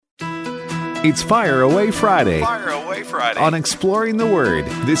It's Fire Away Friday. Fire Away Friday. On Exploring the Word,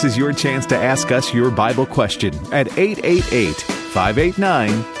 this is your chance to ask us your Bible question at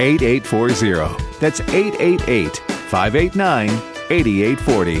 888-589-8840. That's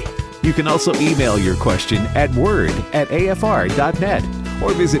 888-589-8840. You can also email your question at word@afr.net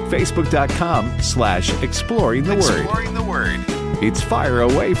or visit facebook.com/exploring the word. Exploring the Word. It's Fire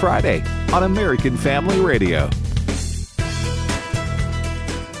Away Friday on American Family Radio.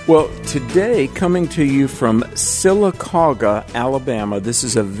 Well, today, coming to you from Sylacauga, Alabama, this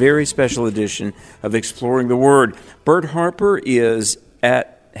is a very special edition of Exploring the Word. Bert Harper is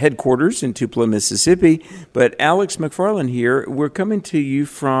at headquarters in Tupelo, Mississippi, but Alex McFarland here. We're coming to you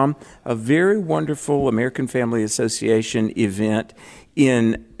from a very wonderful American Family Association event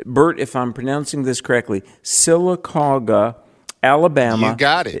in, Bert, if I'm pronouncing this correctly, Sylacauga, Alabama. You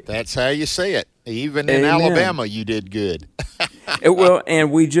got it. That's how you say it. Even in Amen. Alabama, you did good. Well,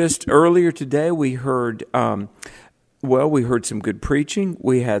 and we just earlier today we heard, we heard some good preaching.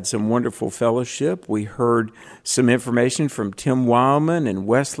 We had some wonderful fellowship. We heard some information from Tim Wildman and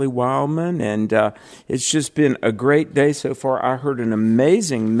Wesley Wildman, and it's just been a great day so far. I heard an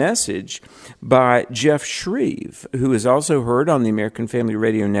amazing message by Jeff Shreve, who is also heard on the American Family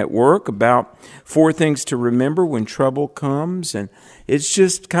Radio Network, about 4 things to remember when trouble comes, and it's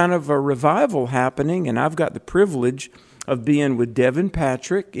just kind of a revival happening, and I've got the privilege of being with Devin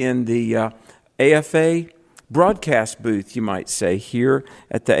Patrick in the AFA broadcast booth, you might say, here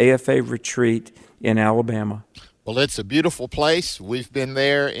at the AFA retreat in Alabama. Well, it's a beautiful place. We've been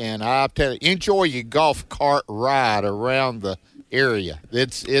there, and I tell you, enjoy your golf cart ride around the area.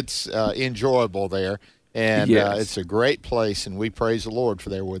 It's enjoyable there, and Yes. it's a great place, and we praise the Lord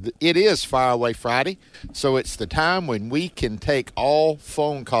for there. It is Fire Away Friday, so it's the time when we can take all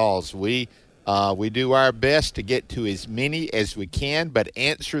phone calls. We do our best to get to as many as we can, but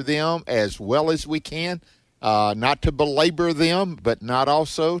answer them as well as we can. Not to belabor them, but not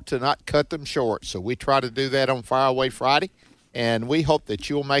also to not cut them short. So we try to do that on Fire Away Friday, and we hope that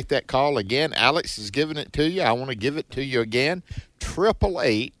you'll make that call again. Alex has given it to you. I want to give it to you again.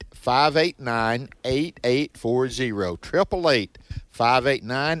 888-589-8840.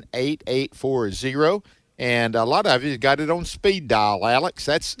 888-589-8840. And a lot of you got it on speed dial, Alex.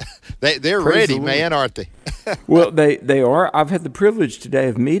 They're Praise ready, the Lord. man, aren't they? Well, they are. I've had the privilege today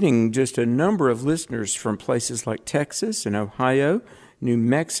of meeting just a number of listeners from places like Texas and Ohio, New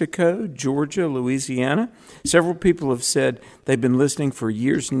Mexico, Georgia, Louisiana. Several people have said they've been listening for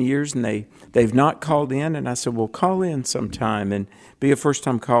years and years, and they've not called in. And I said, well, call in sometime and be a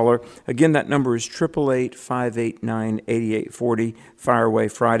first-time caller. Again, that number is 888-589-8840, Fire Away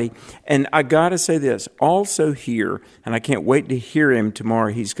Friday. And I got to say this, also here, and I can't wait to hear him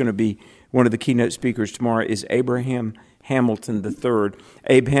tomorrow. He's going to be one of the keynote speakers tomorrow, is Abraham Hamilton III.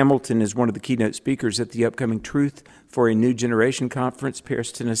 Abe Hamilton is one of the keynote speakers at the upcoming Truth for a New Generation Conference,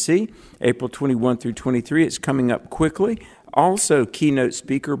 Paris, Tennessee, April 21 through 23. It's coming up quickly. Also, keynote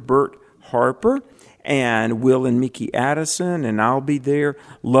speaker Bert Harper and Will and Mickey Addison, and I'll be there.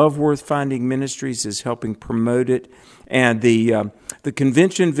 Love Worth Finding Ministries is helping promote it. And the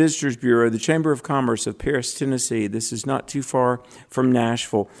Convention Visitors Bureau, the Chamber of Commerce of Paris, Tennessee, this is not too far from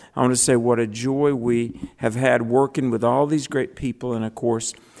Nashville. I want to say what a joy we have had working with all these great people, and of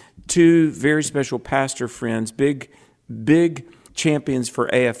course, 2 very special pastor friends, big champions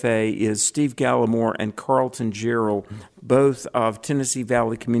for AFA is Steve Gallimore and Carlton Gerald, both of Tennessee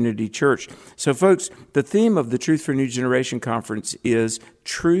Valley Community Church. So, folks, the theme of the Truth for New Generation Conference is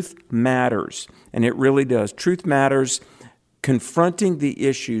Truth Matters, and it really does. Truth Matters, confronting the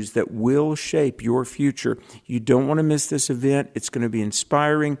issues that will shape your future. You don't want to miss this event. It's going to be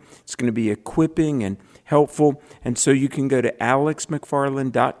inspiring. It's going to be equipping and helpful. And so you can go to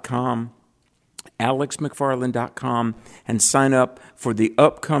alexmcfarland.com, and sign up for the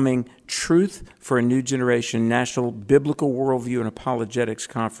upcoming Truth for a New Generation National Biblical Worldview and Apologetics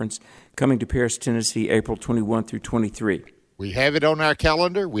Conference coming to Paris, Tennessee, April 21 through 23. We have it on our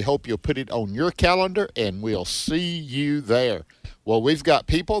calendar. We hope you'll put it on your calendar, and we'll see you there. Well, we've got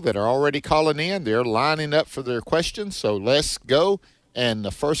people that are already calling in. They're lining up for their questions, so let's go. And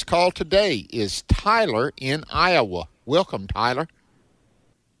the first call today is Tyler in Iowa. Welcome, Tyler.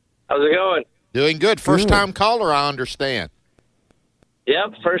 How's it going? Doing good. First-time caller, I understand.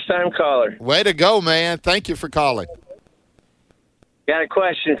 Yep, first-time caller. Way to go, man. Thank you for calling. Got a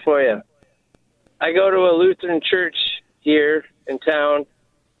question for you. I go to a Lutheran church here in town,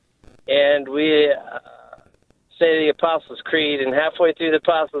 and we say the Apostles' Creed, and halfway through the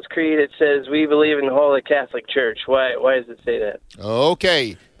Apostles' Creed it says, we believe in the Holy Catholic Church. Why does it say that?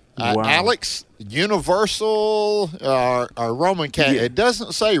 Okay. Wow. Alex, universal or Roman Catholic? Yeah. It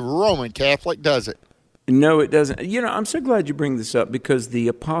doesn't say Roman Catholic, does it? No, it doesn't. You know, I'm so glad you bring this up because the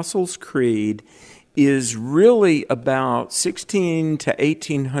Apostles' Creed is really about 16 to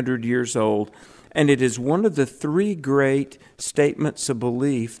 1800 years old, and it is one of the three great statements of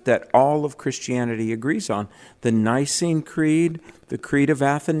belief that all of Christianity agrees on: the Nicene Creed, the Creed of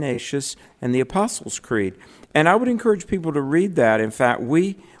Athanasius, and the Apostles' Creed. And I would encourage people to read that. In fact,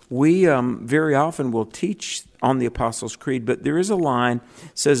 we very often will teach on the Apostles' Creed, but there is a line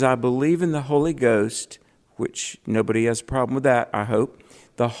that says, "I believe in the Holy Ghost," which nobody has a problem with that, I hope,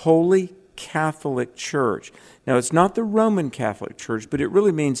 "the Holy Catholic Church." Now, it's not the Roman Catholic Church, but it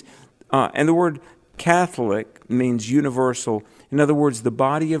really means, and the word Catholic means universal. In other words, the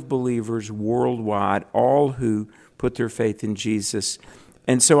body of believers worldwide, all who put their faith in Jesus.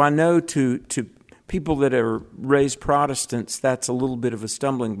 And so I know to people that are raised Protestants, that's a little bit of a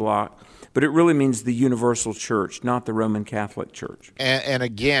stumbling block, but it really means the universal church, not the Roman Catholic Church. And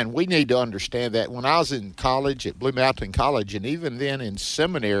again, we need to understand that. When I was in college at Blue Mountain College, and even then in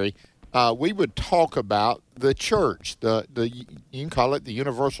seminary, we would talk about the church, you can call it the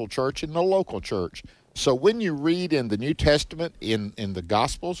universal church and the local church. So when you read in the New Testament, in the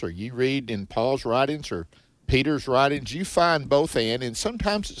Gospels, or you read in Paul's writings or Peter's writings, you find both and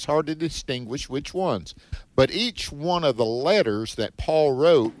sometimes it's hard to distinguish which ones. But each one of the letters that Paul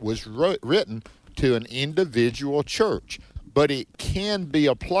wrote was written to an individual church. But it can be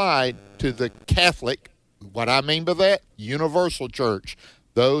applied to the Catholic, what I mean by that, universal church,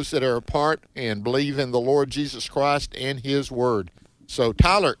 those that are a part and believe in the Lord Jesus Christ and His Word. So,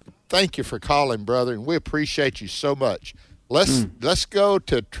 Tyler, thank you for calling, brother, and we appreciate you so much. Let's go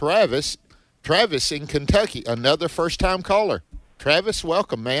to Travis. Travis in Kentucky, another first-time caller. Travis,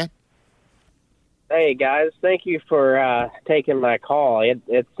 welcome, man. Hey guys, thank you for taking my call.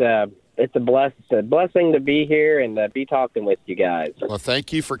 It's a blessing to be here and be talking with you guys. Well,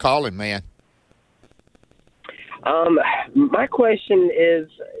 thank you for calling, man. My question is,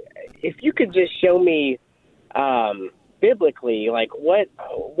 if you could just show me biblically, like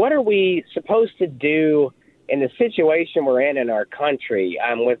what are we supposed to do in the situation we're in our country,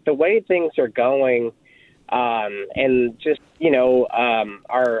 with the way things are going, and just,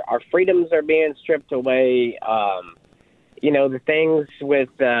 our freedoms are being stripped away, the things with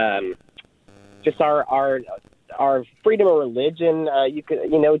just our freedom of religion,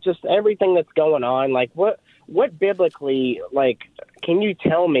 just everything that's going on, like what biblically, like, can you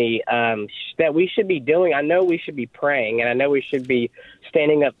tell me that we should be doing? I know we should be praying, and I know we should be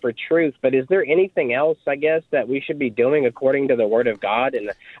standing up for truth, but is there anything else, I guess, that we should be doing according to the Word of God?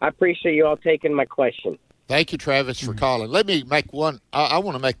 And I appreciate you all taking my question. Thank you, Travis, for calling. Let me make one. I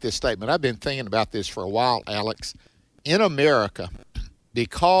want to make this statement. I've been thinking about this for a while, Alex. In America,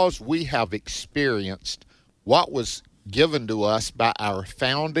 because we have experienced what was given to us by our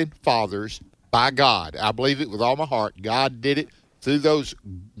founding fathers, by God, I believe it with all my heart. God did it through those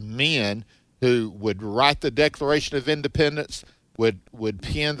men who would write the Declaration of Independence, would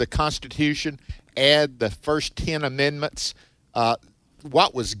pen the Constitution, add the first 10 amendments.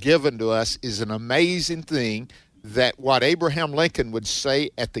 What was given to us is an amazing thing, that what Abraham Lincoln would say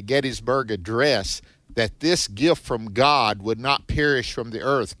at the Gettysburg Address, that this gift from God would not perish from the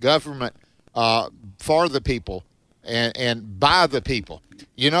earth. Government for the people and by the people.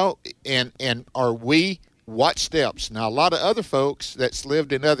 And are we, what steps? Now, a lot of other folks that's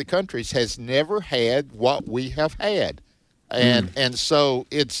lived in other countries has never had what we have had. And so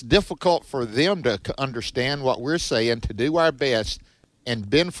it's difficult for them to understand what we're saying, to do our best. And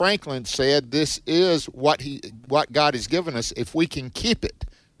Ben Franklin said this is what God has given us if we can keep it,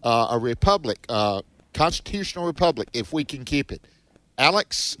 a republic, constitutional republic, if we can keep it.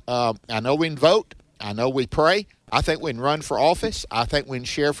 Alex, I know we can vote. I know we pray. I think we can run for office. I think we can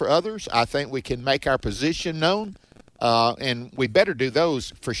share for others. I think we can make our position known. And we better do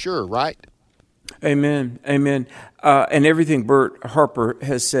those for sure, right? Amen. Amen. And everything Bert Harper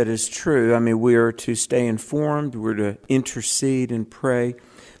has said is true. I mean, we are to stay informed. We're to intercede and pray.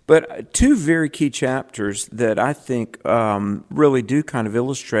 But two very key chapters that I think really do kind of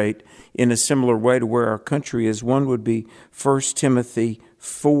illustrate in a similar way to where our country is. One would be 1 Timothy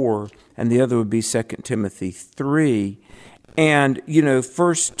 4, and the other would be 2 Timothy 3. And,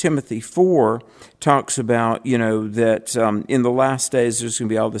 1 Timothy 4 talks about, that in the last days there's going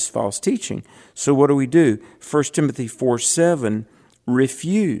to be all this false teaching. So what do? 1 Timothy 4:7,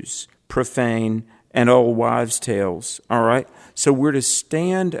 refuse profane and old wives' tales, all right? So we're to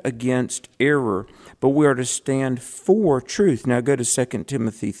stand against error, but we are to stand for truth. Now go to 2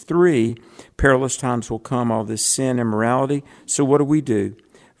 Timothy 3, perilous times will come, all this sin, immorality. So what do?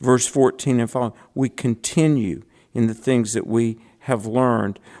 Verse 14 and following, we continue in the things that we have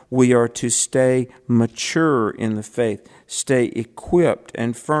learned. We are to stay mature in the faith, stay equipped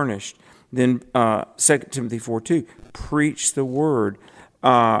and furnished. Then 2 Timothy 4:2, preach the word,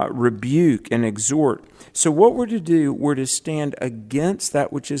 rebuke and exhort. So what we're to do, we're to stand against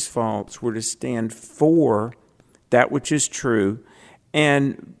that which is false. We're to stand for that which is true.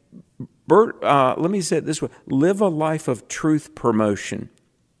 And Bert, let me say it this way, live a life of truth promotion.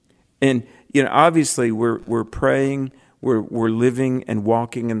 And, obviously we're praying, we're living and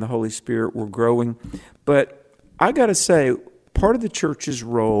walking in the Holy Spirit, we're growing. But I got to say, part of the church's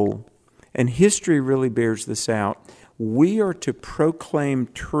role, and history really bears this out, we are to proclaim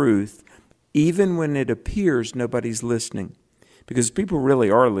truth even when it appears nobody's listening, because people really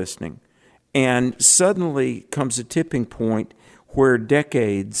are listening. And suddenly comes a tipping point where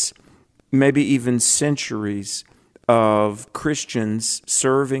decades, maybe even centuries of Christians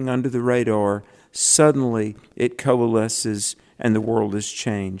serving under the radar, suddenly it coalesces and the world is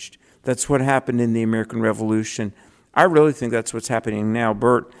changed. That's what happened in the American Revolution. I really think that's what's happening now.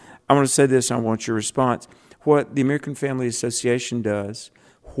 Bert, I want to say this, I want your response. What the American Family Association does,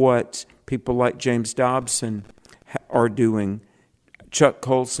 what people like James Dobson are doing, Chuck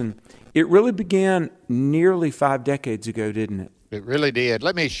Colson, it really began nearly 5 decades ago, didn't it? It really did.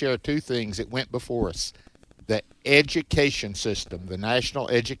 Let me share 2 things that went before us. The education system, the national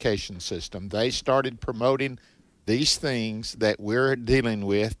education system, they started promoting these things that we're dealing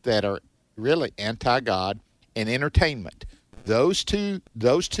with that are really anti-God, and entertainment. Those two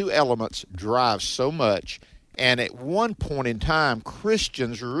elements drive so much. And at one point in time,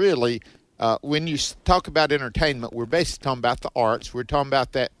 Christians really, when you talk about entertainment, we're basically talking about the arts. We're talking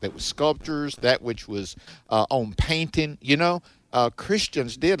about that was sculptures, that which was on painting.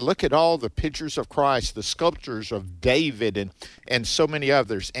 Christians did look at all the pictures of Christ, the sculptures of David, and so many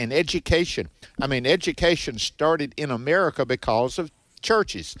others. And education. Education started in America because of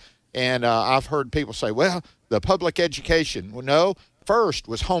churches. And I've heard people say, well, the public education. Well, no, first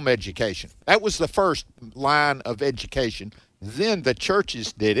was home education. That was the first line of education. Then the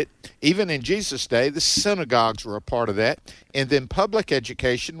churches did it. Even in Jesus' day, the synagogues were a part of that. And then public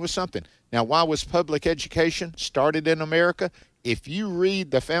education was something. Now, why was public education started in America? If you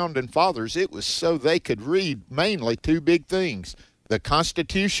read the Founding Fathers, it was so they could read mainly 2 big things. The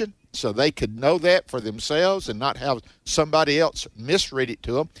Constitution, so they could know that for themselves and not have somebody else misread it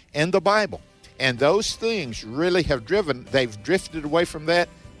to them, and the Bible. And those things really they've drifted away from that,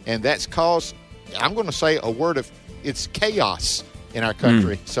 and that's caused, I'm going to say it's chaos in our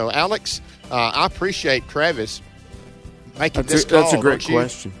country. So, Alex, I appreciate Travis making this call. That's a great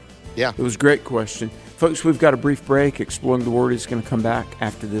question. Yeah. It was a great question. Folks, we've got a brief break. Exploring the Word is going to come back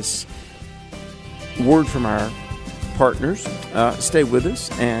after this word from our partners. Stay with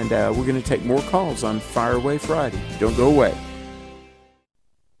us, and we're going to take more calls on Fire Away Friday. Don't go away.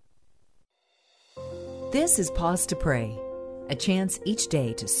 This is Pause to Pray, a chance each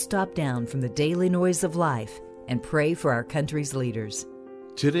day to stop down from the daily noise of life and pray for our country's leaders.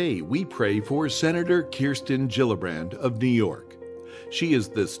 Today, we pray for Senator Kirsten Gillibrand of New York. She is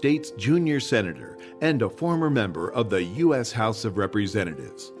the state's junior senator and a former member of the U.S. House of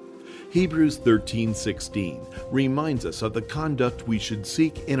Representatives. Hebrews 13:16 reminds us of the conduct we should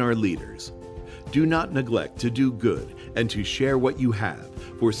seek in our leaders. Do not neglect to do good and to share what you have,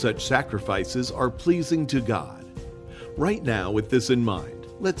 for such sacrifices are pleasing to God. Right now, with this in mind,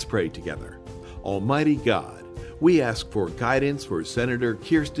 let's pray together. Almighty God, we ask for guidance for Senator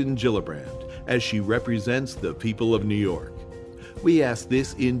Kirsten Gillibrand as she represents the people of New York. We ask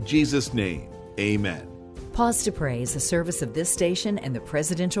this in Jesus' name. Amen. Pause to Pray is a service of this station and the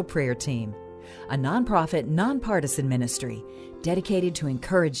Presidential Prayer Team, a nonprofit, nonpartisan ministry dedicated to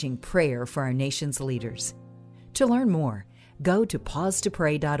encouraging prayer for our nation's leaders. To learn more, go to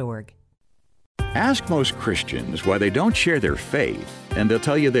pausetopray.org. Ask most Christians why they don't share their faith, and they'll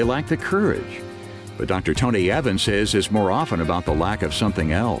tell you they lack the courage. But Dr. Tony Evans says it's more often about the lack of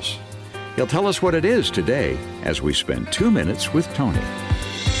something else. He'll tell us what it is today as we spend 2 minutes with Tony.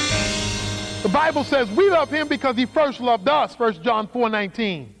 The Bible says we love him because he first loved us, 1 John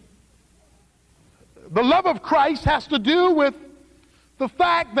 4:19. The love of Christ has to do with the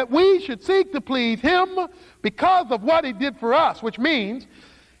fact that we should seek to please him because of what he did for us, which means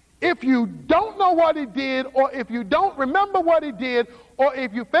if you don't know what he did, or if you don't remember what he did, or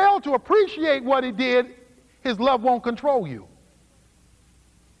if you fail to appreciate what he did, his love won't control you.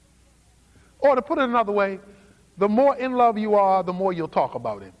 Or to put it another way, the more in love you are, the more you'll talk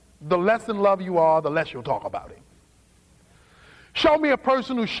about it. The less in love you are, the less you'll talk about it. Show me a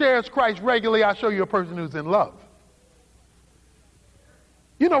person who shares Christ regularly, I'll show you a person who's in love.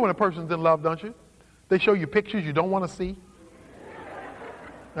 You know when a person's in love, don't you? They show you pictures you don't want to see.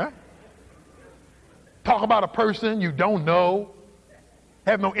 Right? Talk about a person you don't know,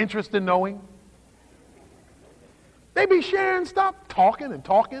 have no interest in knowing. They be sharing stuff, talking and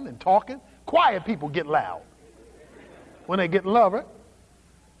talking and talking. Quiet people get loud when they get in love, right?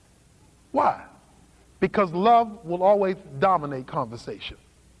 Why? Because love will always dominate conversation.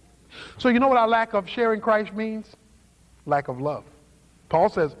 So you know what our lack of sharing Christ means? Lack of love. Paul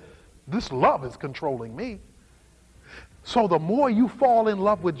says, this love is controlling me. So the more you fall in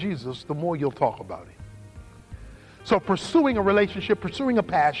love with Jesus, the more you'll talk about him. So pursuing a relationship, pursuing a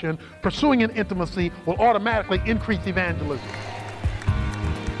passion, pursuing an intimacy will automatically increase evangelism.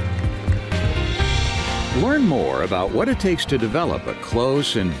 Learn more about what it takes to develop a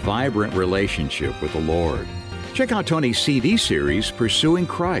close and vibrant relationship with the Lord. Check out Tony's CD series, Pursuing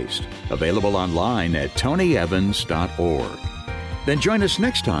Christ, available online at tonyevans.org. Then join us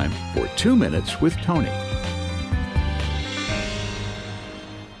next time for 2 Minutes with Tony.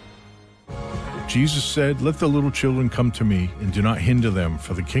 Jesus said, "Let the little children come to me, and do not hinder them,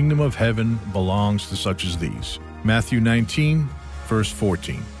 for the kingdom of heaven belongs to such as these." Matthew 19, verse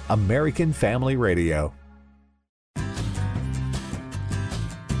 14. American Family Radio.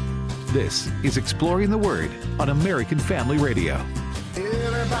 This is Exploring the Word on American Family Radio.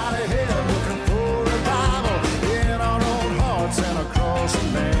 Everybody here looking for revival in our own hearts and across the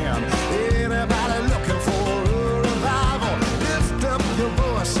land. Everybody looking for a revival. Lift up your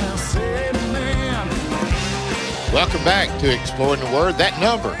voice and say amen. Welcome back to Exploring the Word. That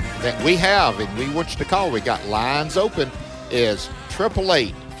number that we have and we want you to call, we got lines open, is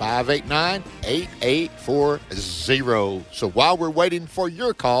 888-589-8840. So while we're waiting for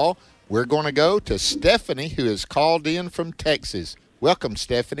your call, we're going to go to Stephanie, who is called in from Texas. Welcome,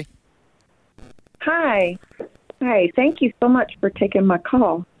 Stephanie. Hi. Hi. Thank you so much for taking my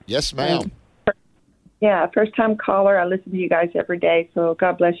call. Yes, ma'am. Yeah, first-time caller. I listen to you guys every day, so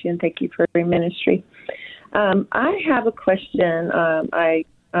God bless you and thank you for your ministry. I have a question.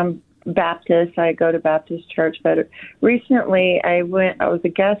 I'm Baptist. I go to Baptist church, but recently I was a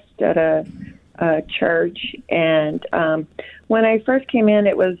guest at a church, and when I first came in,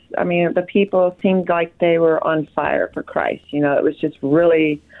 the people seemed like they were on fire for Christ. You know, it was just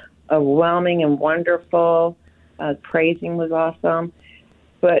really overwhelming and wonderful. Praising was awesome.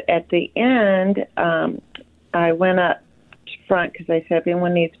 But at the end, I went up front because I said, if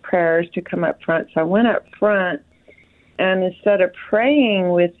anyone needs prayers, to come up front. So I went up front, and instead of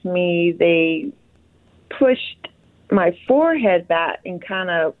praying with me, they pushed my forehead back and kind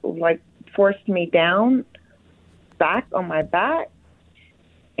of like forced me down back on my back.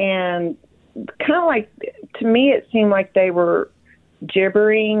 And kind of like, to me, it seemed like they were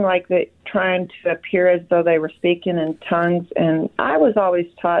gibbering, like they trying to appear as though they were speaking in tongues. And I was always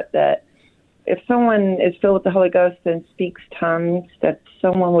taught that if someone is filled with the Holy Ghost and speaks tongues, that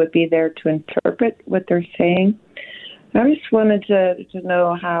someone would be there to interpret what they're saying. I just wanted to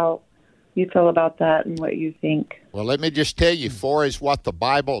know how you feel about that and what you think. Well, let me just tell you, far as what the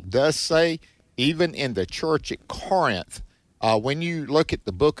Bible does say, even in the church at Corinth, when you look at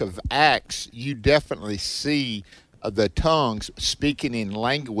the book of Acts, you definitely see the tongues speaking in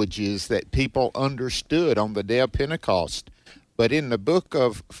languages that people understood on the day of Pentecost. But in the book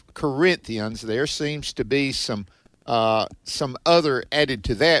of Corinthians, there seems to be some other added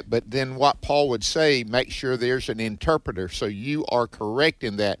to that. But then what Paul would say, make sure there's an interpreter. So you are correct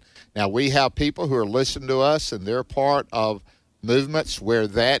in that. Now, we have people who are listening to us, and they're part of movements where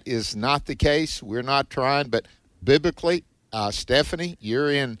that is not the case. We're not trying, but biblically, Stephanie, you're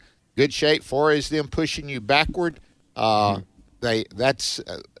in good shape. Far as them pushing you backward,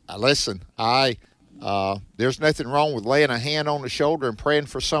 listen, there's nothing wrong with laying a hand on the shoulder and praying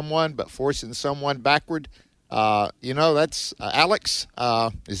for someone, but forcing someone backward, that's Alex.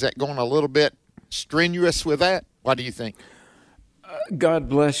 Is that going a little bit strenuous with that? What do you think? God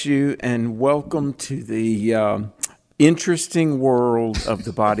bless you, and welcome to the interesting world of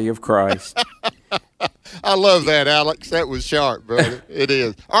the body of Christ. I love that, Alex. That was sharp, brother. It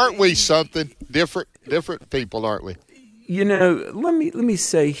is. Aren't we something different people, aren't we? You know, let me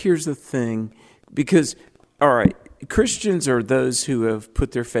say, here's the thing, because, all right, Christians are those who have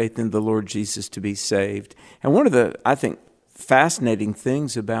put their faith in the Lord Jesus to be saved. And one of the, I think, fascinating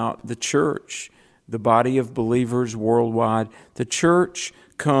things about the church, the body of believers worldwide, the church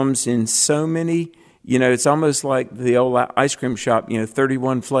comes in so many, it's almost like the old ice cream shop,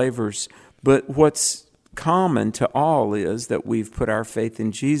 31 flavors. But what's common to all is that we've put our faith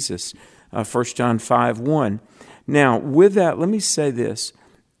in Jesus, 1 John 5:1. Now, with that, let me say this.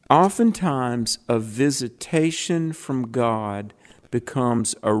 Oftentimes, a visitation from God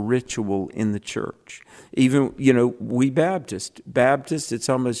becomes a ritual in the church. Even, we Baptists, it's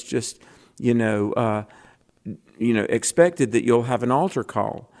almost just, expected that you'll have an altar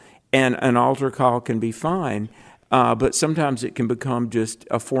call. And an altar call can be fine, but sometimes it can become just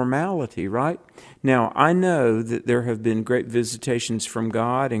a formality, right? Now, I know that there have been great visitations from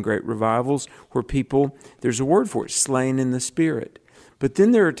God and great revivals where people, there's a word for it, slain in the Spirit. But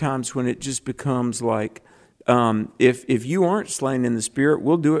then there are times when it just becomes like, if you aren't slain in the Spirit,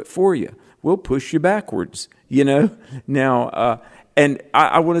 we'll do it for you. We'll push you backwards, Now, and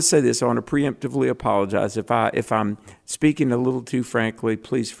I want to say this. I want to preemptively apologize if I'm speaking a little too frankly.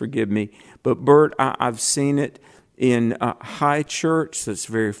 Please forgive me. But Bert, I've seen it in high church that's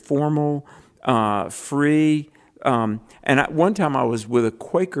very formal, free. And one time I was with a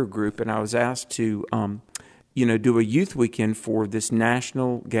Quaker group, and I was asked to, do a youth weekend for this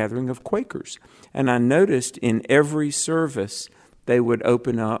national gathering of Quakers. And I noticed in every service they would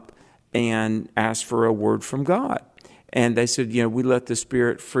open up and ask for a word from God. And they said, we let the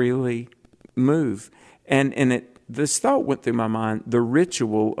Spirit freely move. And this thought went through my mind, the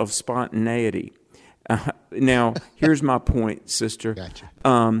ritual of spontaneity. Now, here's my point, sister. Gotcha.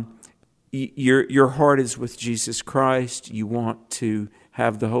 Your heart is with Jesus Christ. You want to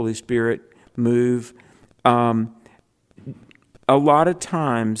have the Holy Spirit move. A lot of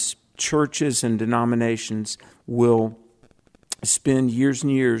times, churches and denominations will spend years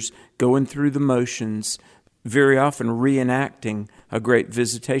and years going through the motions, very often reenacting a great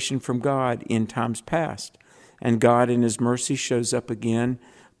visitation from God in times past. And God in His mercy shows up again.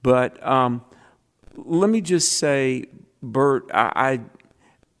 But let me just say, Bert, I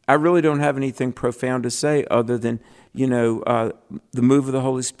really don't have anything profound to say other than, the move of the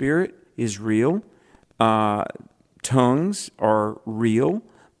Holy Spirit is real. Tongues are real.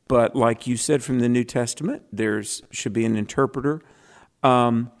 But like you said from the New Testament, should be an interpreter.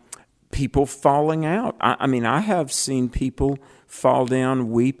 People falling out. I have seen people fall down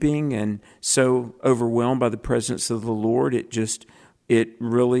weeping and so overwhelmed by the presence of the Lord, it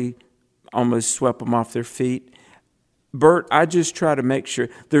really almost swept them off their feet. Bert, I just try to make sure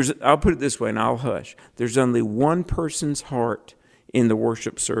I'll put it this way and I'll hush. There's only one person's heart in the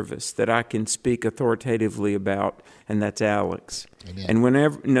worship service that I can speak authoritatively about, and that's Alex. Amen.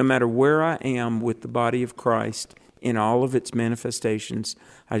 And no matter where I am with the body of Christ in all of its manifestations,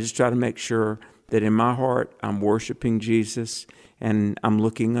 I just try to make sure that in my heart I'm worshiping Jesus and I'm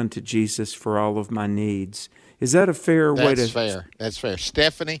looking unto Jesus for all of my needs. Is that a fair way to... That's fair. That's fair.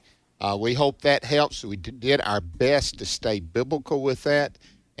 Stephanie, we hope that helps. We did our best to stay biblical with that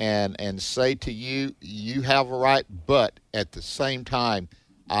and say to you, you have a right, but at the same time,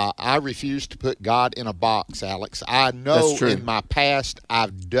 I refuse to put God in a box, Alex. I know in my past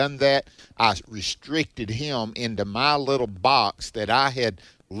I've done that. I restricted Him into my little box that I had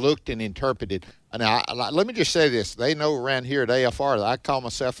looked and interpreted. Now, let me just say this. They know around here at AFR that I call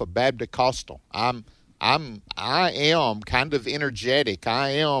myself a Baptist-Costal. I am kind of energetic. I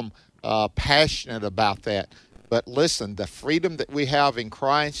am passionate about that. But listen, the freedom that we have in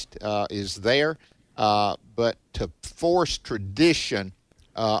Christ is there. But to force tradition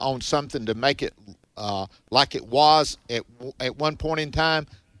on something to make it like it was at one point in time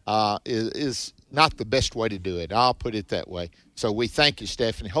is not the best way to do it. I'll put it that way. So we thank you,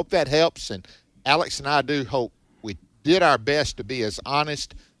 Stephanie. Hope that helps. And Alex and I do hope we did our best to be as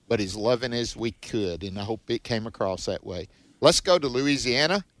honest but as loving as we could. And I hope it came across that way. Let's go to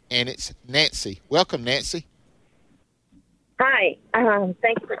Louisiana, and it's Nancy. Welcome, Nancy. Hi.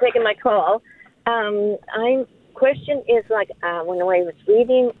 Thank you for taking my call. Question is when I was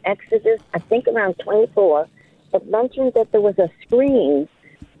reading Exodus, I think around 24, it mentioned that there was a screen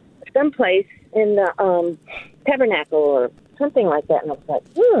someplace in the tabernacle or something like that. And I was like,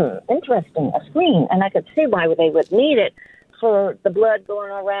 interesting, a screen. And I could see why they would need it for the blood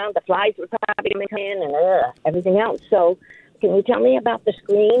going around. The flies would probably come in and everything else. So can you tell me about the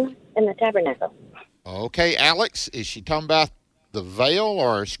screen in the tabernacle? Okay, Alex, is she talking about the veil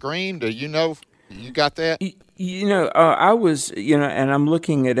or a screen? Do you know? You got that? I was, and I'm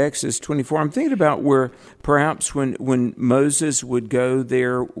looking at Exodus 24. I'm thinking about where perhaps when Moses would go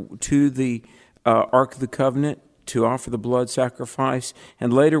there to the Ark of the Covenant to offer the blood sacrifice,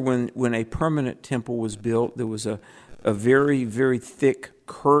 and later when a permanent temple was built, there was a very, very thick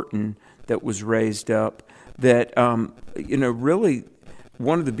curtain that was raised up that, really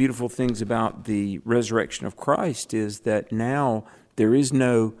one of the beautiful things about the resurrection of Christ is that now there is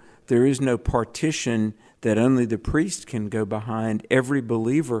no partition that only the priest can go behind. Every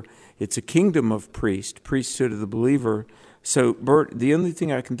believer, it's a kingdom of priesthood of the believer. So, Bert, the only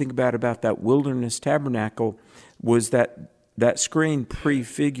thing I can think about that wilderness tabernacle was that that screen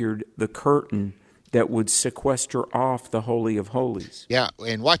prefigured the curtain that would sequester off the Holy of Holies. Yeah,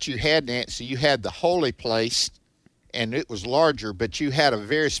 and what you had, Nancy, you had the holy place, and it was larger, but you had a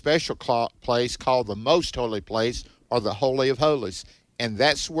very special place called the Most Holy Place, or the Holy of Holies. And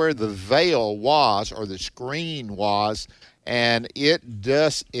that's where the veil was, or the screen was, and it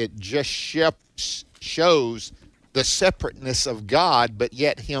just shows the separateness of God, but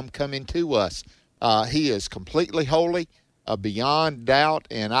yet Him coming to us. He is completely holy, beyond doubt,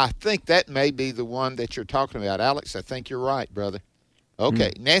 and I think that may be the one that you're talking about, Alex. I think you're right, brother.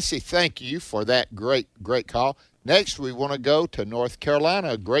 Okay, Nancy, thank you for that great call. Next, we want to go to North Carolina,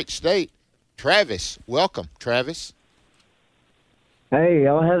 a great state. Travis, welcome, Travis. Hey,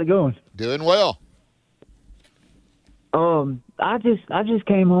 y'all, how's it going? Doing well. I just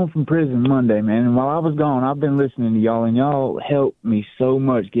came home from prison Monday, man, and while I was gone, I've been listening to y'all, and y'all helped me so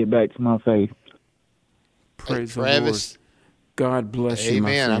much get back to my faith. Praise the Travis, Lord. God bless you, my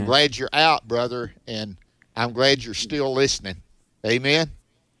amen. friend. I'm glad you're out, brother, and I'm glad you're still listening. Amen.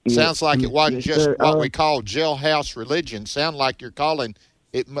 Yeah. Sounds like it wasn't Yes, just sir. what we call jailhouse religion. Sound like you're calling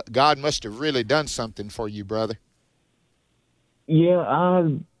it. God must have really done something for you, brother. Yeah, I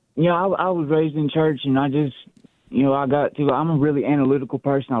was raised in church, and I just, I'm a really analytical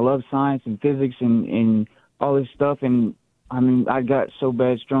person. I love science and physics and all this stuff, and I mean, I got so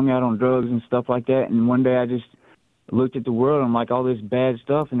bad strung out on drugs and stuff like that, and one day I just looked at the world and like all this bad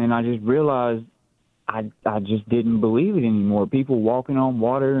stuff, and then I just realized I just didn't believe it anymore. People walking on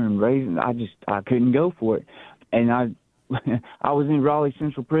water and raising, I couldn't go for it. And I was in Raleigh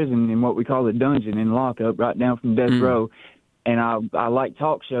Central Prison in what we call the dungeon in lockup, right down from death row. And I like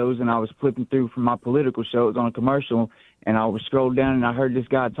talk shows, and I was flipping through from my political show. It was on a commercial, and I was scrolled down, and I heard this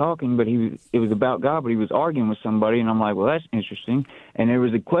guy talking, but it was about God, but he was arguing with somebody, and I'm like, well, that's interesting. And there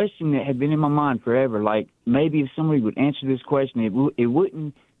was a question that had been in my mind forever, like maybe if somebody would answer this question, it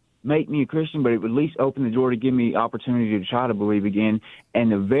wouldn't make me a Christian, but it would at least open the door to give me opportunity to try to believe again.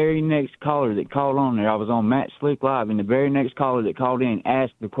 And the very next caller that called on there, I was on Matt Slick Live, and the very next caller that called in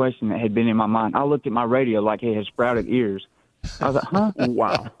asked the question that had been in my mind. I looked at my radio like it had sprouted ears. I was like, huh?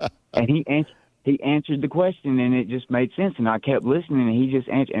 Wow. And he answered the question, and it just made sense, and I kept listening, and he just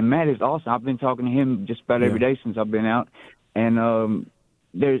answered. And Matt is awesome. I've been talking to him just about every day since I've been out. And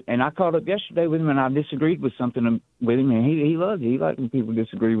I caught up yesterday with him, and I disagreed with something with him, and he loved it. He liked when people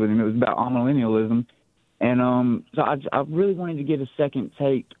disagree with him. It was about amillennialism. And so I really wanted to get a second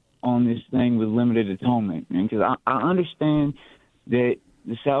take on this thing with limited atonement, because I understand that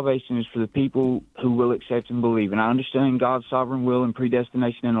the salvation is for the people who will accept and believe. And I understand God's sovereign will and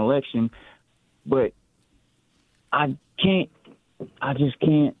predestination and election, but I just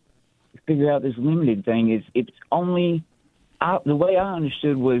can't figure out this limited thing. It's only, the way I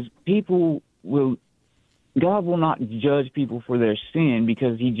understood was God will not judge people for their sin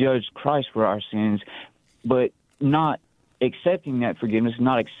because he judged Christ for our sins, but not accepting that forgiveness,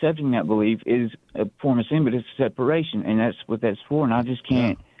 not accepting that belief is a form of sin, but it's separation, and that's what that's for, and I just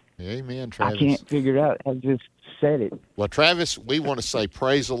can't. Yeah. Amen, Travis. I can't figure it out. I just said it. Well, Travis, we want to say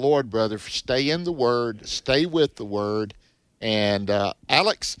praise the Lord, brother. Stay in the Word. Stay with the Word. And,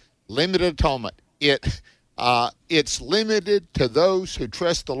 Alex, limited atonement. It's limited to those who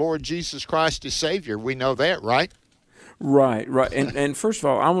trust the Lord Jesus Christ as Savior. We know that, right? Right. And first of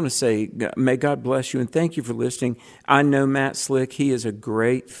all, I want to say, may God bless you, and thank you for listening. I know Matt Slick. He is a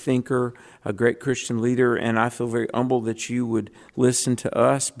great thinker, a great Christian leader, and I feel very humbled that you would listen to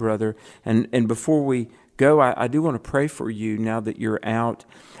us, brother. And before we go, I do want to pray for you now that you're out.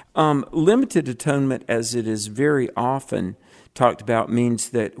 Limited atonement, as it is very often talked about, means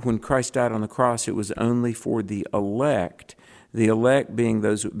that when Christ died on the cross, it was only for the elect being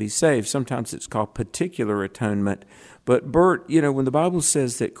those who would be saved. Sometimes it's called particular atonement. But Bert, when the Bible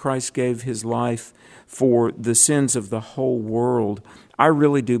says that Christ gave his life for the sins of the whole world, I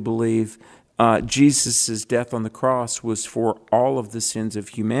really do believe Jesus' death on the cross was for all of the sins of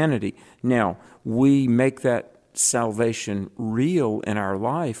humanity. Now, we make that salvation real in our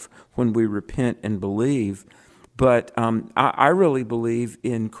life when we repent and believe. But I really believe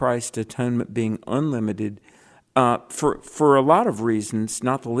in Christ's atonement being unlimited for a lot of reasons,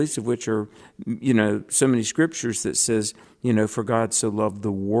 not the least of which are, so many scriptures that says, for God so loved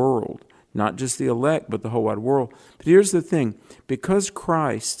the world, not just the elect, but the whole wide world. But here's the thing, because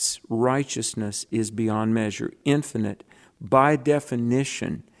Christ's righteousness is beyond measure, infinite, by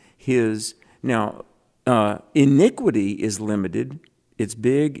definition, iniquity is limited. It's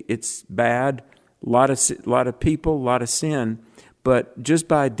big, it's bad, a lot of people, a lot of sin, but just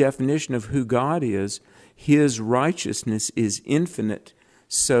by definition of who God is, his righteousness is infinite.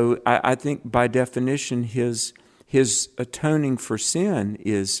 So I think by definition, his his atoning for sin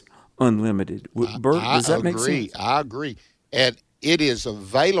is unlimited. Bert, does that make sense? I agree. And it is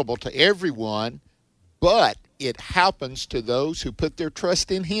available to everyone, but it happens to those who put their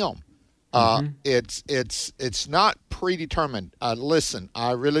trust in him. It's not predetermined. Listen,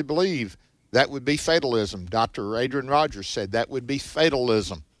 I really believe that would be fatalism. Dr. Adrian Rogers said that would be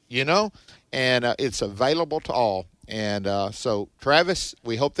fatalism, and it's available to all. And so, Travis,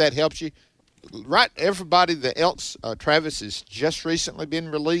 we hope that helps you. Right, everybody else, Travis has just recently been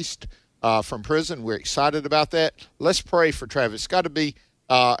released from prison. We're excited about that. Let's pray for Travis. It's got to be,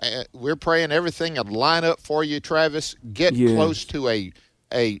 we're praying everything will line up for you, Travis. Get close to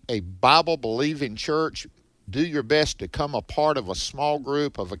a Bible-believing church. Do your best to come a part of a small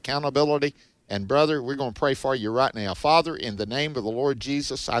group of accountability. And, brother, we're going to pray for you right now. Father, in the name of the Lord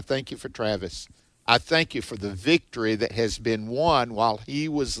Jesus, I thank you for Travis. I thank you for the victory that has been won while he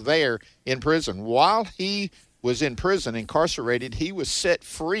was there in prison. While he was in prison, incarcerated, he was set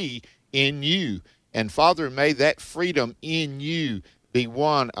free in you. And, Father, may that freedom in you be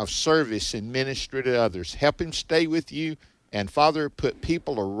one of service and ministry to others. Help him stay with you. And, Father, put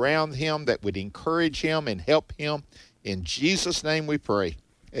people around him that would encourage him and help him. In Jesus' name we pray.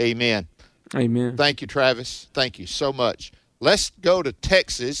 Amen. Amen. Thank you, Travis. Thank you so much. Let's go to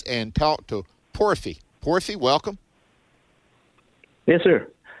Texas and talk to Porfy. Porfy, welcome. Yes, sir.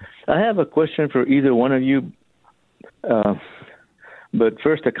 I have a question for either one of you. But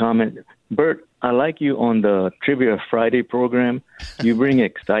first a comment. Bert, I like you on the Trivia Friday program. You bring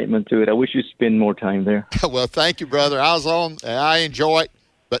excitement to it. I wish you'd spend more time there. Well, thank you, brother. I enjoy it,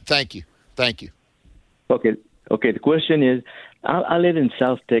 but thank you. Thank you. Okay. The question is, I live in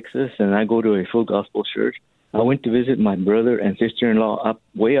South Texas, and I go to a full gospel church. I went to visit my brother and sister-in-law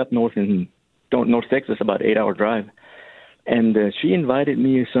way up north in North Texas, about 8-hour drive. And she invited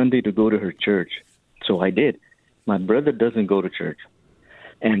me Sunday to go to her church. So I did. My brother doesn't go to church.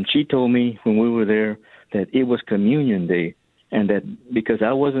 And she told me when we were there that it was communion day, and that because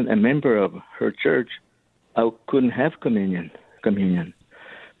I wasn't a member of her church, I couldn't have communion.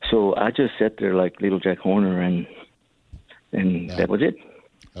 So I just sat there like little Jack Horner, and that was it.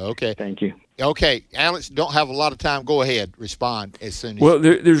 Okay. Thank you. Okay, Alex, don't have a lot of time. Go ahead. Respond as soon as Well,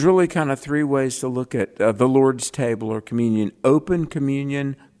 there's really kind of three ways to look at the Lord's table or communion: open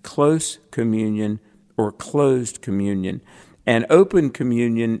communion, close communion, or closed communion. And open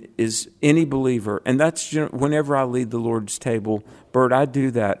communion is any believer, and that's whenever I lead the Lord's table. Bert, I do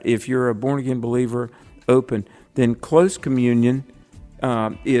that. If you're a born-again believer, open. Then close communion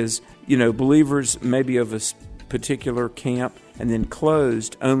is, believers maybe of a particular camp, and then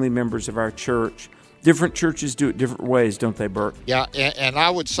closed, only members of our church. Different churches do it different ways, don't they, Bert? Yeah, and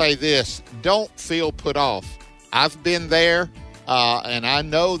I would say this: don't feel put off. I've been there, and I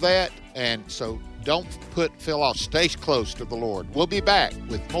know that, and so don't feel off. Stay close to the Lord. We'll be back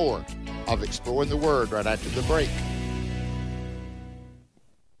with more of Exploring the Word right after the break.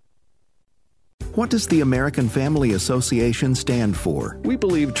 What does the American Family Association stand for? We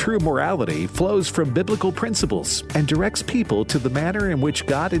believe true morality flows from biblical principles and directs people to the manner in which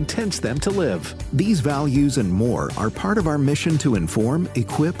God intends them to live. These values and more are part of our mission to inform,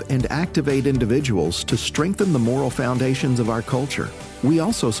 equip, and activate individuals to strengthen the moral foundations of our culture. We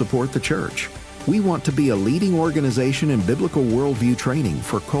also support the church. We want to be a leading organization in biblical worldview training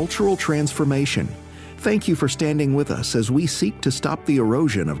for cultural transformation. Thank you for standing with us as we seek to stop the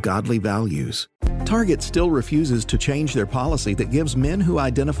erosion of godly values. Target still refuses to change their policy that gives men who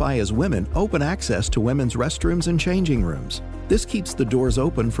identify as women open access to women's restrooms and changing rooms. This keeps the doors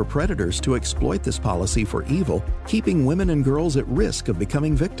open for predators to exploit this policy for evil, keeping women and girls at risk of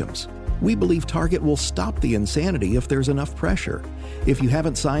becoming victims. We believe Target will stop the insanity if there's enough pressure. If you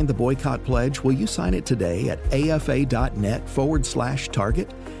haven't signed the boycott pledge, will you sign it today at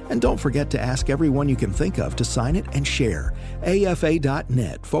afa.net/Target? And don't forget to ask everyone you can think of to sign it and share.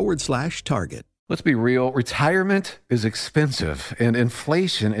 afa.net/Target. Let's be real. Retirement is expensive, and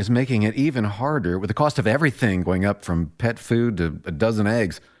inflation is making it even harder with the cost of everything going up from pet food to a dozen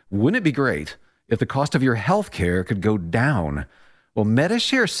eggs. Wouldn't it be great if the cost of your health care could go down? Well,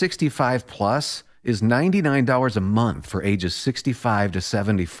 Medishare 65 Plus is $99 a month for ages 65 to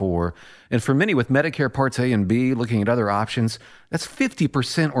 74. And for many with Medicare Parts A and B looking at other options, that's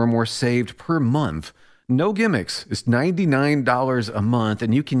 50% or more saved per month. No gimmicks. It's $99 a month,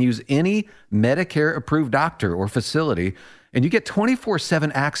 and you can use any Medicare-approved doctor or facility, and you get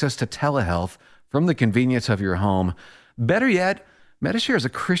 24/7 access to telehealth from the convenience of your home. Better yet, Medishare is a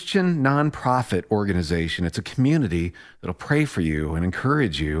Christian nonprofit organization. It's a community that'll pray for you and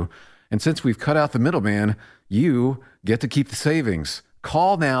encourage you. And since we've cut out the middleman, you get to keep the savings.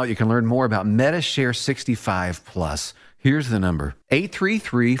 Call now. You can learn more about MediShare 65 Plus. Here's the number,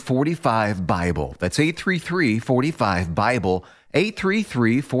 833-45-BIBLE. That's 833-45-BIBLE,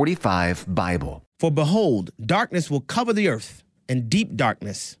 833-45-BIBLE. For behold, darkness will cover the earth, and deep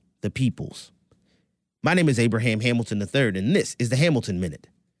darkness the peoples. My name is Abraham Hamilton III, and this is the Hamilton Minute.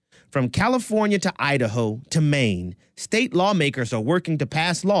 From California to Idaho to Maine, state lawmakers are working to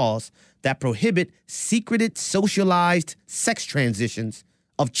pass laws that prohibit secreted, socialized sex transitions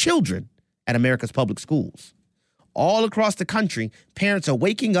of children at America's public schools. All across the country, parents are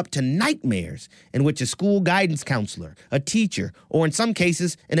waking up to nightmares in which a school guidance counselor, a teacher, or in some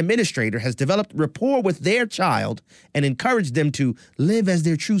cases, an administrator has developed rapport with their child and encouraged them to live as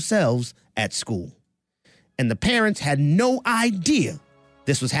their true selves at school. And the parents had no idea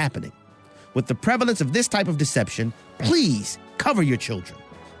this was happening. With the prevalence of this type of deception, please cover your children.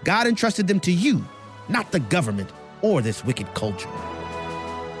 God entrusted them to you, not the government or this wicked culture.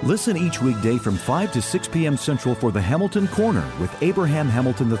 Listen each weekday from 5 to 6 p.m. Central for the Hamilton Corner with Abraham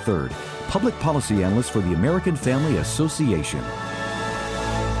Hamilton III, Public Policy Analyst for the American Family Association.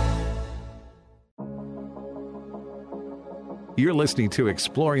 You're listening to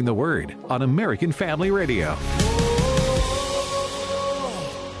Exploring the Word on American Family Radio.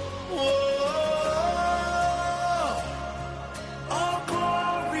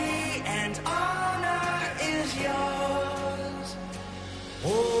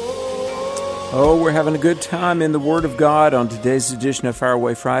 Oh, we're having a good time in the Word of God on today's edition of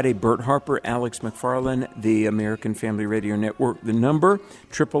Faraway Friday. Bert Harper, Alex McFarland, the American Family Radio Network. The number,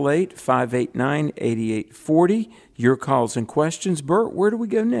 888-589-8840. Your calls and questions. Bert, where do we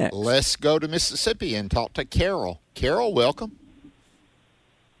go next? Let's go to Mississippi and talk to Carol. Carol, welcome.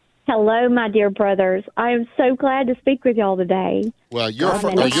 Hello, my dear brothers. I am so glad to speak with y'all today. Well, you're I'm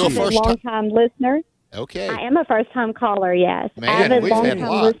a long-time listener. Okay. I am a first-time caller, yes. Man, avid we've had a long-time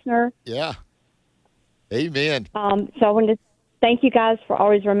lot. listener. Yeah. Amen. So I want to thank you guys for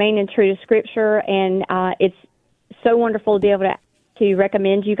always remaining true to Scripture, and it's so wonderful to be able to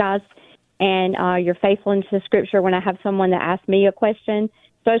recommend you guys and your faithfulness to Scripture when I have someone that asks me a question.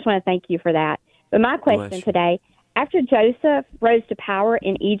 So I just want to thank you for that. But my question today, after Joseph rose to power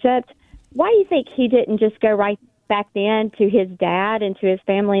in Egypt, why do you think he didn't just go right back then to his dad and to his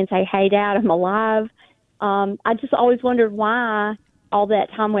family and say, hey, Dad, I'm alive? I just always wondered why all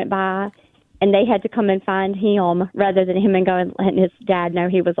that time went by and they had to come and find him rather than him and go and let his dad know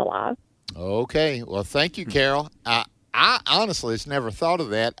he was alive. Okay. Well, thank you, Carol. I honestly has never thought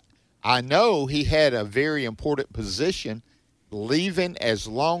of that. I know he had a very important position. Leaving as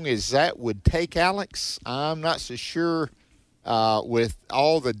long as that would take, Alex, I'm not so sure with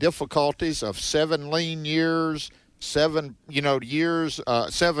all the difficulties of 7 lean years, 7 good years,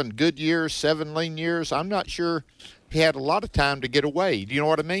 7 lean years. I'm not sure he had a lot of time to get away. Do you know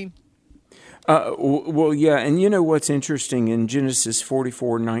what I mean? Well, yeah, and you know what's interesting in Genesis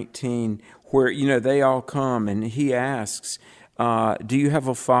 44:19, where they all come and he asks, "Do you have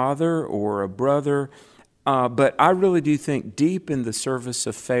a father or a brother?" But I really do think deep in the service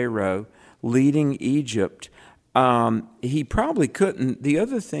of Pharaoh, leading Egypt, he probably couldn't. The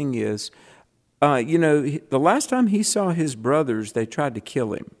other thing is, the last time he saw his brothers, they tried to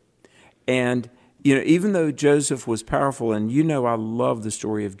kill him, and even though Joseph was powerful, and I love the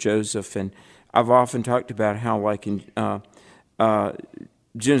story of Joseph, and I've often talked about how, like in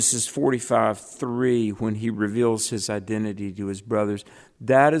Genesis 45:3, when he reveals his identity to his brothers,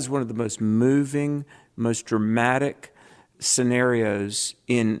 that is one of the most moving, most dramatic scenarios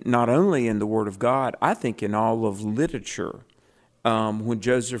in not only in the Word of God, I think in all of literature, when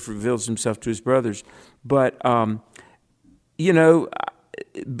Joseph reveals himself to his brothers. But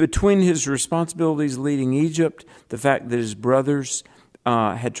between his responsibilities leading Egypt, the fact that his brothers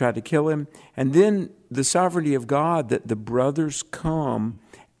had tried to kill him, and then the sovereignty of God that the brothers come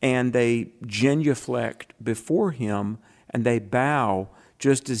and they genuflect before him and they bow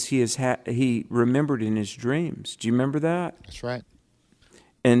just as he remembered in his dreams. Do you remember that? That's right.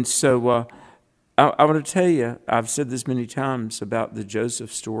 And so I want to tell you, I've said this many times about the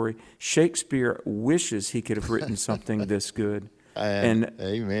Joseph story. Shakespeare wishes he could have written something this good. And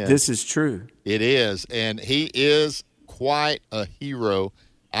amen. This is true. It is. And he is quite a hero.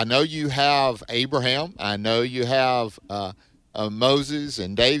 I know you have Abraham. I know you have Moses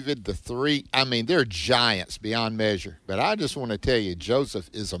and David, the three. I mean, they're giants beyond measure. But I just want to tell you, Joseph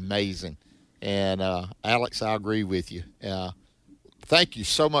is amazing. And, Alex, I agree with you. Thank you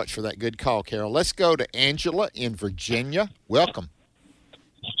so much for that good call, Carol. Let's go to Angela in Virginia. Welcome.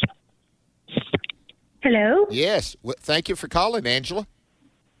 Hello? Yes. Thank you for calling, Angela.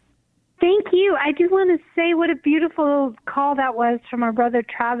 Thank you. I do want to say what a beautiful call that was from our brother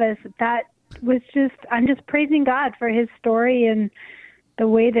Travis. That was I'm just praising God for his story and the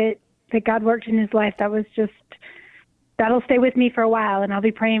way that God worked in his life. That'll stay with me for a while, and I'll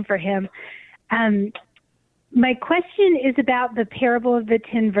be praying for him. My question is about the parable of the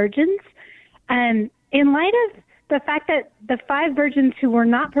 10 virgins. In light of the fact that the 5 virgins who were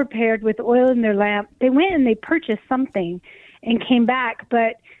not prepared with oil in their lamp, they went and they purchased something and came back,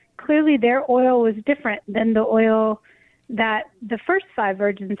 but clearly their oil was different than the oil that the first 5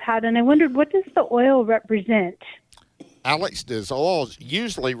 virgins had. And I wondered, what does the oil represent? Alex, does oil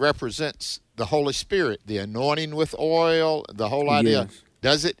usually represents the Holy Spirit, the anointing with oil, the whole idea? Yes.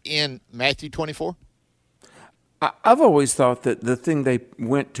 Does it in Matthew 24? I've always thought that the thing they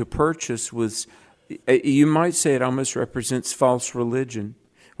went to purchase was, you might say it almost represents false religion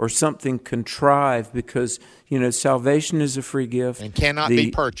or something contrived, because, salvation is a free gift. And cannot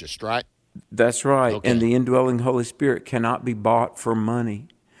be purchased, right? That's right. Okay. And the indwelling Holy Spirit cannot be bought for money.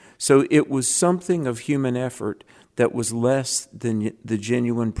 So it was something of human effort that was less than the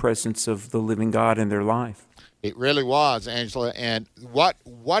genuine presence of the living God in their life. It really was, Angela. And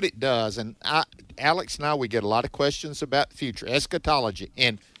what it does, and Alex and I, we get a lot of questions about the future, eschatology.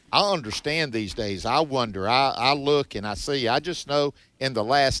 And I understand these days. I wonder, I look and I see, I just know in the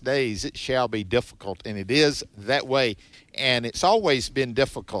last days it shall be difficult. And it is that way. And it's always been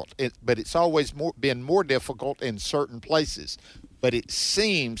difficult, but it's always been more difficult in certain places. But it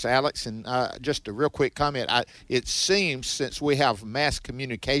seems, Alex, and just a real quick comment, it seems since we have mass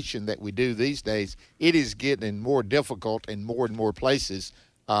communication that we do these days, it is getting more difficult in more and more places.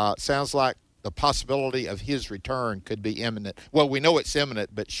 Sounds like the possibility of his return could be imminent. Well, we know it's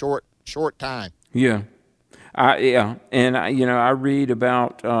imminent, but short time. Yeah. Yeah. And, I read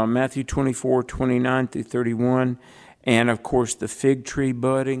about Matthew 24, 29 through 31, and, of course, the fig tree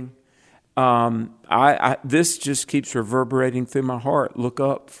budding. This just keeps reverberating through my heart. Look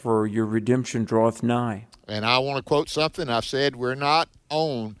up, for your redemption draweth nigh. And I want to quote something I've said. We're not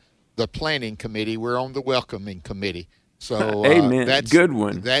on the planning committee. We're on the welcoming committee. So Amen. Good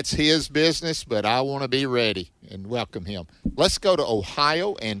one. That's his business, but I want to be ready and welcome him. Let's go to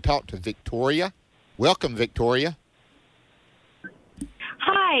Ohio and talk to Victoria. Welcome, Victoria.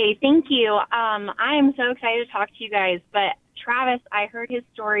 Hi, thank you. I am so excited to talk to you guys, but Travis, I heard his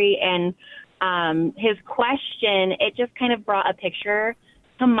story and his question. It just kind of brought a picture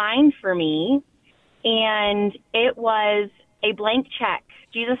to mind for me, and it was a blank check.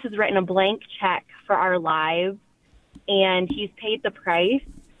 Jesus has written a blank check for our lives, and he's paid the price.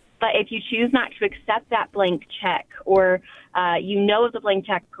 But if you choose not to accept that blank check, or the blank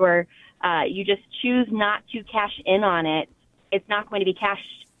check, or you just choose not to cash in on it, it's not going to be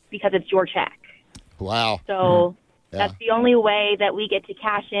cashed because it's your check. Wow. So that's the only way that we get to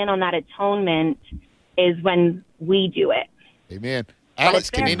cash in on that atonement is when we do it. Amen. Alex,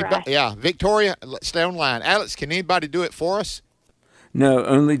 can anybody? Yeah, Victoria, stay on line. Alex, can anybody do it for us? No,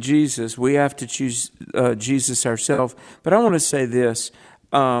 only Jesus. We have to choose Jesus ourselves. But I want to say this,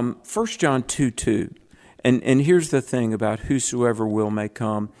 1 John 2:2. And here's the thing about whosoever will may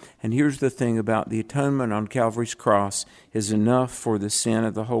come. And here's the thing about the atonement on Calvary's cross is enough for the sin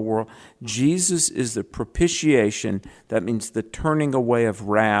of the whole world. Jesus is the propitiation. That means the turning away of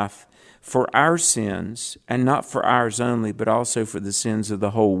wrath for our sins, and not for ours only, but also for the sins of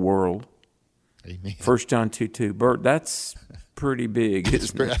the whole world. Amen. 1 John 2:2. Bert, that's pretty big,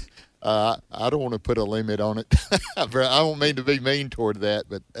 isn't it? I don't want to put a limit on it. I don't mean to be mean toward that,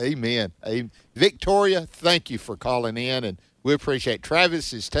 but amen. Victoria, thank you for calling in, and we appreciate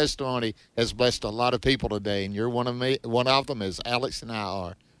Travis's testimony has blessed a lot of people today, and you're one of them, as Alex and I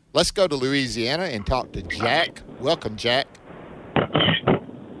are. Let's go to Louisiana and talk to Jack. Welcome, Jack.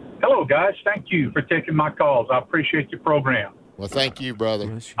 Hello, guys. Thank you for taking my calls. I appreciate your program. Well, thank you,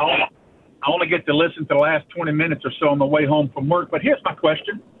 brother. I only get to listen to the last 20 minutes or so on the way home from work, but here's my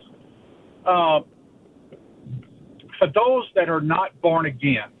question. For those that are not born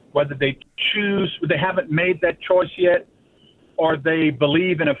again, whether they haven't made that choice yet, or they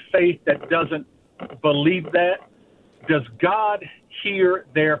believe in a faith that doesn't believe that, does God hear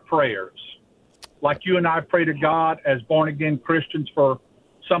their prayers? Like you and I pray to God as born again Christians for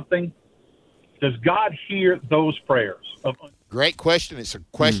something, does God hear those prayers? Great question. It's a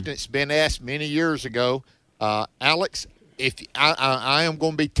question that's been asked many years ago. Alex, if I am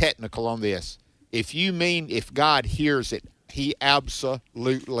going to be technical on this. If God hears it, he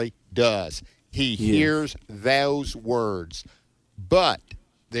absolutely does. He hears those words. But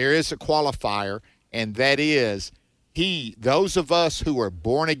there is a qualifier, and that is those of us who are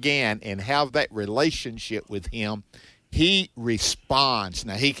born again and have that relationship with him, he responds.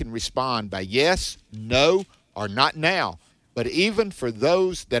 Now, he can respond by yes, no, or not now. But even for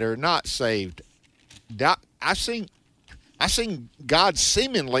those that are not saved, I've seen God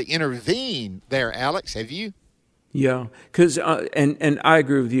seemingly intervene there, Alex. Have you? Yeah, because and I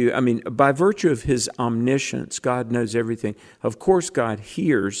agree with you. I mean, by virtue of his omniscience, God knows everything. Of course, God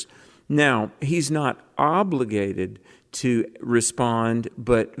hears. Now, he's not obligated to respond,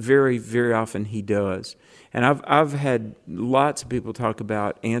 but very, very often he does. And I've had lots of people talk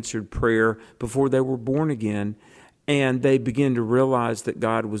about answered prayer before they were born again, and they begin to realize that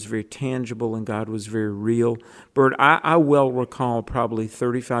God was very tangible and God was very real. Bert, I well recall probably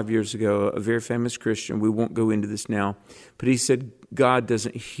 35 years ago, a very famous Christian, we won't go into this now, but he said God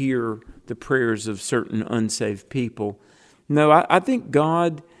doesn't hear the prayers of certain unsaved people. No, I think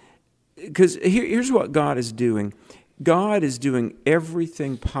God, because here's what God is doing. God is doing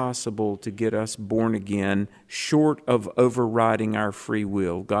everything possible to get us born again, short of overriding our free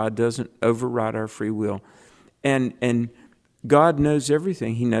will. God doesn't override our free will. And God knows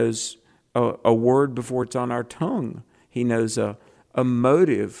everything. He knows a word before it's on our tongue. He knows a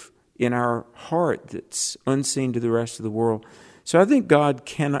motive in our heart that's unseen to the rest of the world. So I think God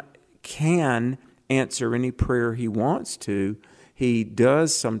can answer any prayer he wants to. He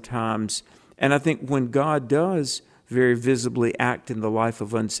does sometimes. And I think when God does very visibly act in the life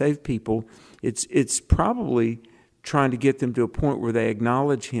of unsaved people, it's probably trying to get them to a point where they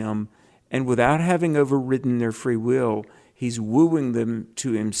acknowledge him, and without having overridden their free will, he's wooing them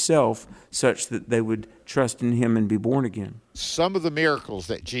to himself such that they would trust in him and be born again. Some of the miracles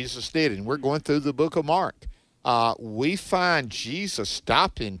that Jesus did, and we're going through the book of Mark, we find Jesus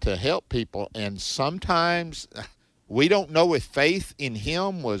stopping to help people, and sometimes we don't know if faith in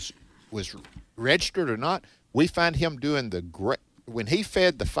him was registered or not. We find him doing when he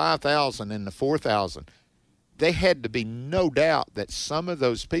fed the 5,000 and the 4,000, they had to be no doubt that some of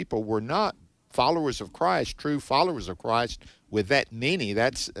those people were not followers of Christ, true followers of Christ with that many.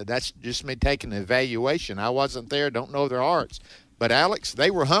 That's just me taking an evaluation. I wasn't there, don't know their hearts. But, Alex, they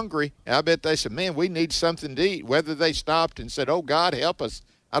were hungry. I bet they said, man, we need something to eat. Whether they stopped and said, oh, God, help us,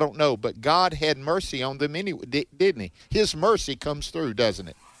 I don't know. But God had mercy on them anyway, didn't he? His mercy comes through, doesn't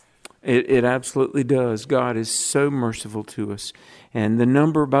it? It absolutely does. God is so merciful to us. And the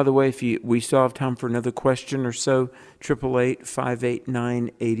number, by the way, we still have time for another question or so,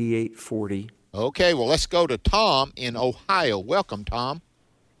 888-589-8840. Okay, well, let's go to Tom in Ohio. Welcome, Tom.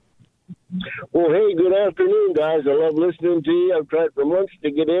 Well, hey, good afternoon, guys. I love listening to you. I've tried for months to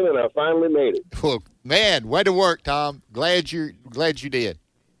get in, and I finally made it. Well, man, way to work, Tom. Glad you did.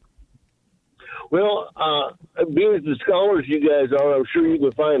 Well, being as the scholars you guys are, I'm sure you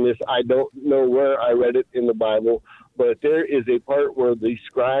can find this. I don't know where I read it in the Bible, but there is a part where the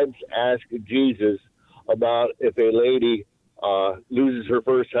scribes ask Jesus about if a lady loses her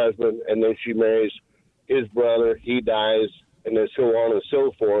first husband and then she marries his brother, he dies, and then so on and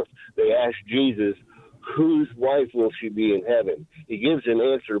so forth. They ask Jesus, whose wife will she be in heaven? He gives an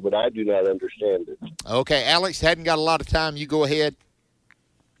answer, but I do not understand it. Okay, Alex, hadn't got a lot of time. You go ahead.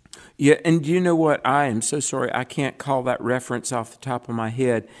 Yeah, and you know what? I am so sorry. I can't call that reference off the top of my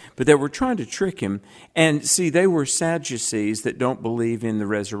head, but they were trying to trick him. And see, they were Sadducees that don't believe in the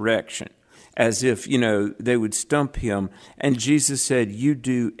resurrection, as if, they would stump him. And Jesus said, you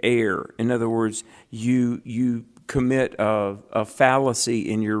do err. In other words, you commit a fallacy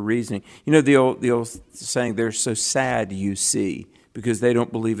in your reasoning. The old saying, they're so sad you see, because they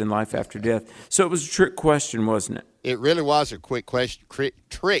don't believe in life after death. So it was a trick question, wasn't it? It really was a trick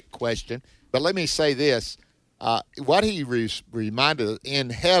question. But let me say this. What he reminded us, in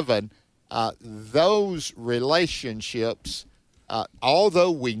heaven, those relationships,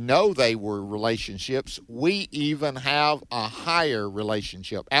 although we know they were relationships, we even have a higher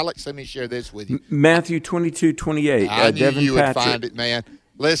relationship. Alex, let me share this with you. Matthew 22:28. I knew Devin you Patrick. would find it, man.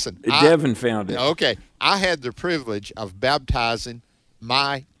 Listen. Devin found it. Okay. I had the privilege of baptizing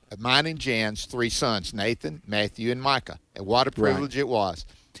mine and Jan's three sons, Nathan, Matthew, and Micah. And what a privilege it was.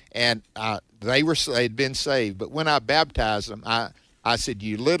 And they'd been saved. But when I baptized them, I said,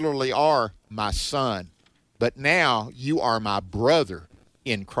 you literally are my son. But now you are my brother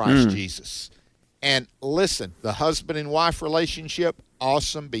in Christ Jesus. And listen, the husband and wife relationship,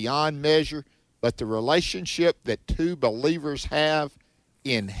 awesome beyond measure. But the relationship that two believers have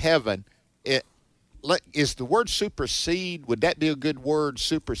in heaven, is the word supersede? Would that be a good word?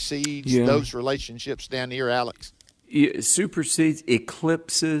 Supersedes those relationships down here, Alex? It supersedes,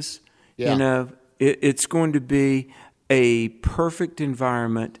 eclipses. Yeah. It's going to be a perfect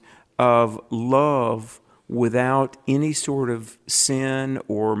environment of love without any sort of sin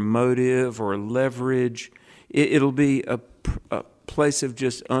or motive or leverage. it'll be a place of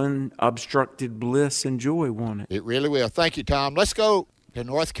just unobstructed bliss and joy, won't it? It really will. Thank you, Tom. Let's go to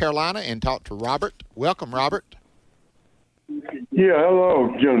North Carolina and talk to Robert. Welcome, Robert. Yeah,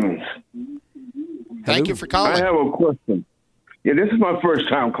 hello, gentlemen. Thank you for calling. I have a question. Yeah, this is my first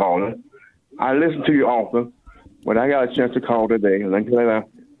time calling. I listen to you often, but I got a chance to call today, and I'm glad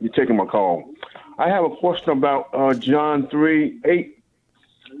you're taking my call. I have a question about John 3:8,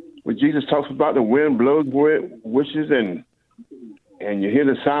 where Jesus talks about the wind blows where it wishes, and you hear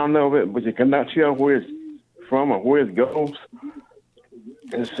the sound of it, but you cannot tell where it's from or where it goes.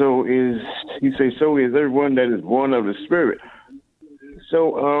 And so he says, so is everyone that is born of the Spirit.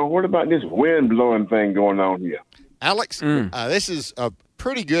 So what about this wind blowing thing going on here? Alex, this is a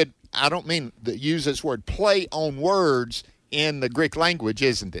pretty good, I don't mean to use this word, play on words in the Greek language,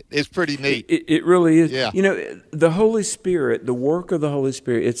 isn't it? It's pretty neat. It really is. Yeah. You know, the Holy Spirit, the work of the Holy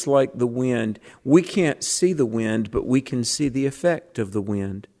Spirit, it's like the wind. We can't see the wind, but we can see the effect of the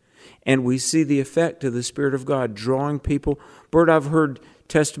wind. And we see the effect of the Spirit of God drawing people. Bert, I've heard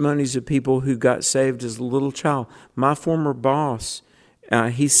testimonies of people who got saved as a little child. My former boss,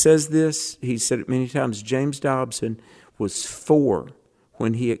 he says this, he said it many times, James Dobson was 4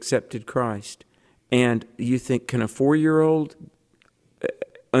 when he accepted Christ. And you think, can a 4-year-old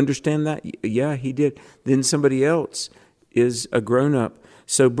understand that? Yeah, he did. Then somebody else is a grown-up.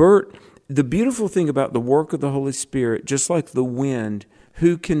 So, Bert, the beautiful thing about the work of the Holy Spirit, just like the wind,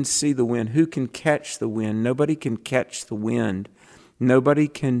 who can see the wind? Who can catch the wind? Nobody can catch the wind. Nobody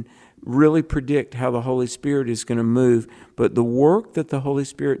can really predict how the Holy Spirit is going to move. But the work that the Holy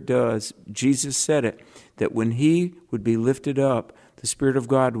Spirit does, Jesus said it, that when he would be lifted up, the Spirit of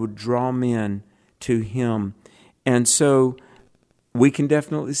God would draw men to him. And so we can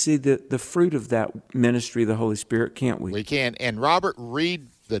definitely see the fruit of that ministry of the Holy Spirit, can't we? We can. And Robert, read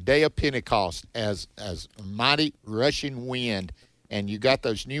the day of Pentecost as a mighty rushing wind. And you got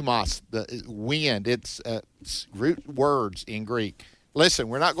those pneumos, the wind, it's root words in Greek. Listen,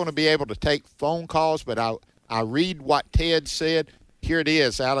 we're not going to be able to take phone calls, but I read what Ted said. Here it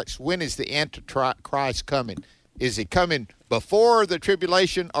is, Alex. When is the Antichrist coming? Is he coming before the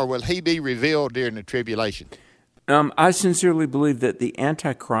tribulation, or will he be revealed during the tribulation? I sincerely believe that the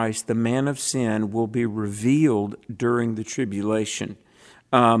Antichrist, the man of sin, will be revealed during the tribulation.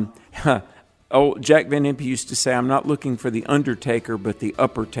 Jack Van Impe used to say, I'm not looking for the undertaker, but the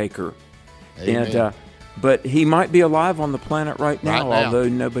upper taker. Amen. And but he might be alive on the planet right now, although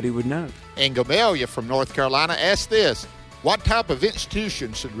nobody would know. And Gamelia from North Carolina asked this: what type of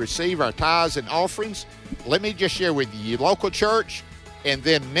institution should receive our tithes and offerings? Let me just share with you, your local church and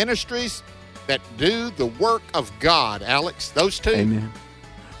then ministries that do the work of God, Alex. Those two. Amen.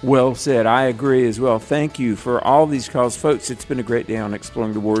 Well said. I agree as well. Thank you for all these calls. Folks, it's been a great day on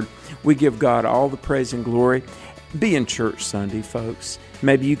Exploring the Word. We give God all the praise and glory. Be in church Sunday, folks.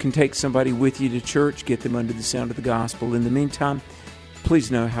 Maybe you can take somebody with you to church, get them under the sound of the gospel. In the meantime,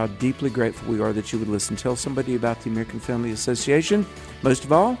 please know how deeply grateful we are that you would listen. Tell somebody about the American Family Association. Most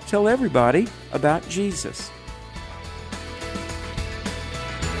of all, tell everybody about Jesus.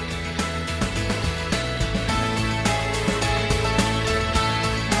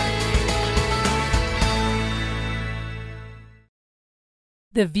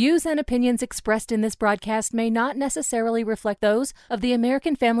 The views and opinions expressed in this broadcast may not necessarily reflect those of the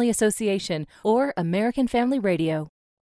American Family Association or American Family Radio.